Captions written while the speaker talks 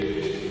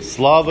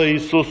Слава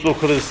Ісусу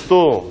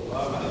Христу!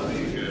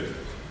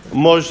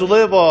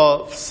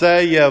 Можливо,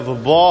 все є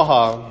в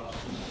Бога,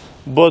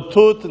 бо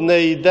тут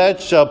не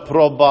йдеться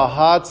про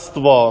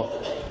багатство,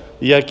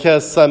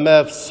 яке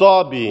саме в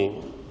собі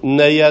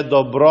не є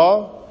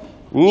добро,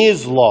 ні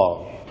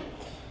зло.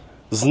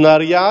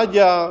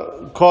 Знаряддя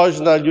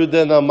кожна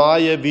людина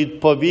має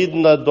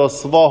відповідно до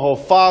свого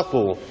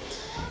фаху.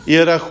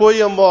 І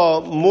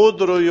рахуємо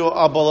мудрою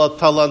або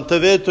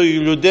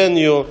талантовитою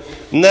людиною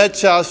не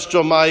час,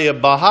 що має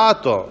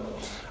багато,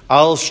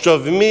 але що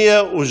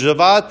вміє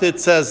уживати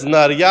це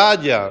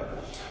знаряддя,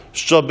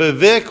 щоб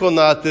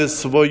виконати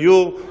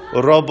свою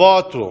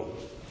роботу.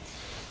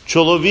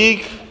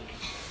 Чоловік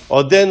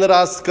один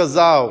раз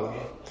сказав: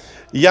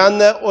 «Я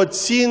не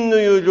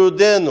оцінюю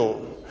людину,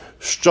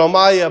 що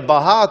має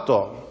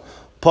багато,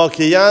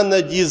 поки я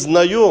не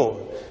дізнаю,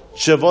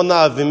 чи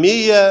вона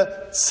вміє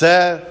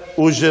це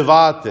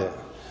уживати.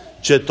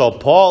 Чи то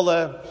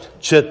поле,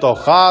 чи то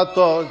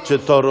хату, чи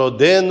то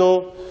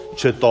родину,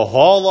 чи то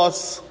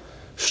голос.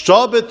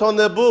 Що би то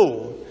не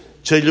був,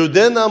 чи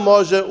людина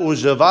може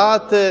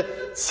уживати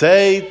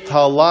цей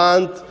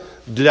талант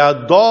для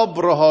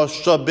доброго,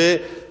 щоб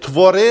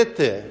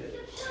творити.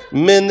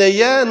 Ми не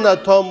є на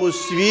тому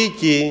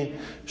світі,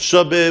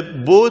 щоб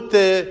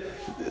бути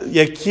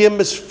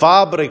якимись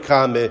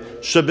фабриками,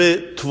 щоб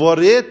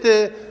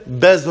творити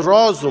без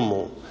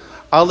розуму,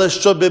 але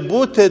щоб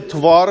бути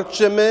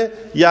творчими,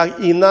 як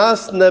і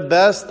нас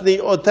Небесний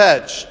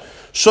Отець,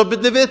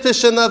 щоб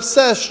дивитися на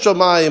все, що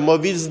маємо,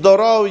 від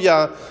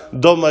здоров'я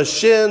до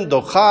машин,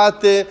 до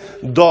хати,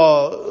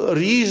 до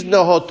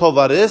різного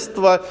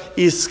товариства,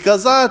 і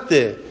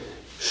сказати,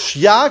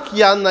 як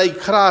я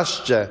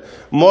найкраще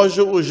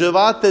можу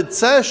уживати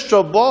це,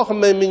 що Бог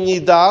мені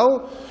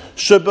дав,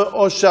 щоб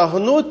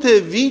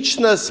осягнути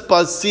вічне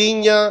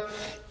спасіння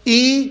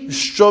і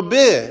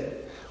щоби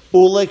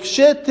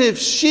улегшити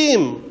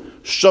всім,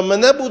 що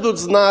мене будуть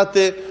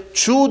знати,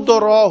 цю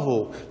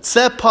дорогу,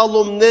 це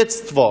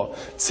паломництво,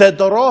 це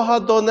дорога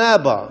до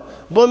неба.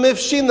 Бо ми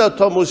всі на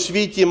тому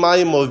світі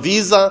маємо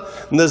віза,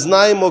 не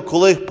знаємо,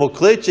 коли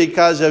покличе і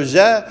каже,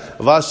 вже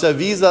ваша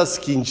віза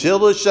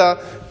скінчилася,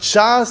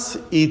 час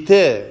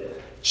іти,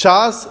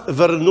 час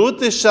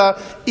вернутися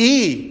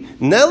і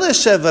не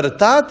лише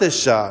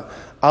вертатися,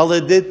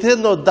 але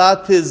дитино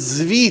дати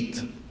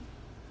звіт.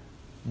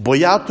 Бо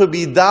я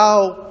тобі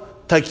дав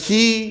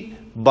такі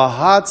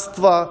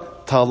багатства,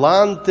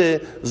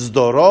 таланти,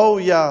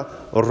 здоров'я,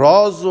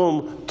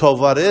 розум,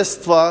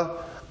 товариства.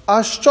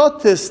 А що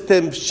ти з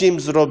тим всім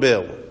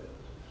зробив?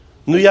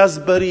 Ну, я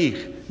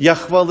зберіг, я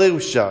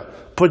хвалився,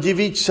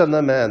 подивіться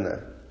на мене.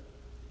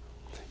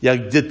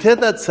 Як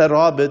дитина це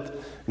робить,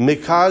 ми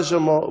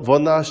кажемо,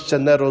 вона ще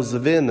не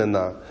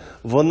розвинена,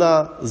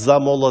 вона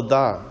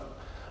замолода.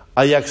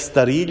 А як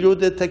старі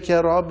люди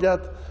таке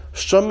роблять,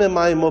 що ми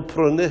маємо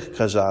про них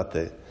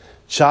казати?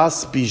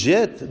 Час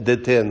біжить,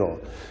 дитино.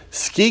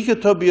 Скільки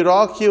тобі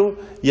років,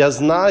 я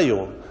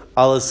знаю,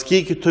 але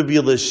скільки тобі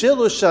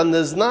лишилося,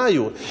 не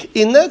знаю.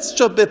 І не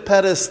щоб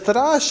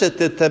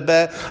перестрашити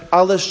тебе,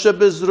 але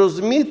щоб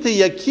зрозуміти,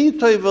 який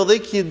той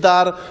великий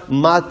дар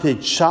мати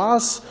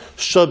час,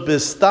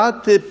 щоб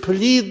стати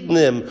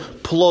плідним,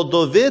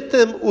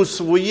 плодовитим у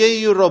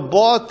своєї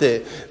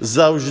роботи,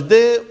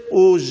 завжди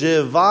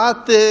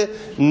уживати,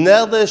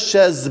 не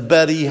лише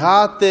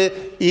зберігати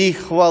і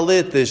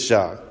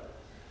хвалитися.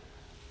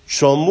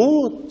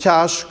 Чому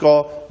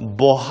тяжко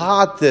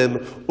багатим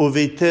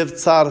увійти в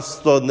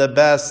Царство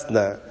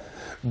Небесне?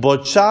 Бо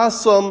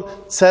часом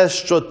це,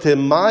 що ти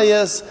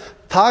маєш,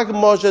 так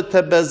може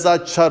тебе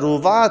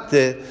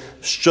зачарувати,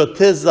 що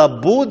ти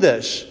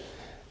забудеш.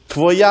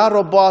 Твоя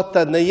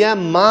робота не є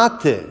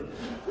мати,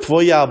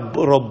 твоя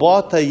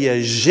робота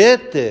є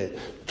жити,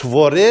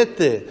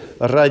 творити,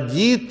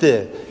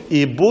 радіти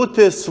і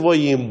бути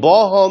своїм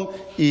Богом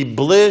і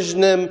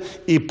ближнім,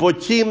 і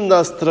потім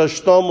на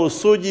страшному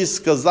суді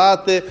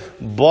сказати,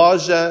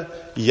 Боже,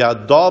 я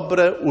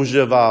добре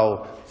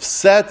уживав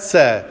все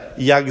це,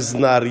 як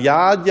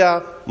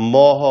знаряддя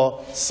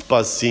мого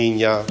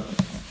спасіння.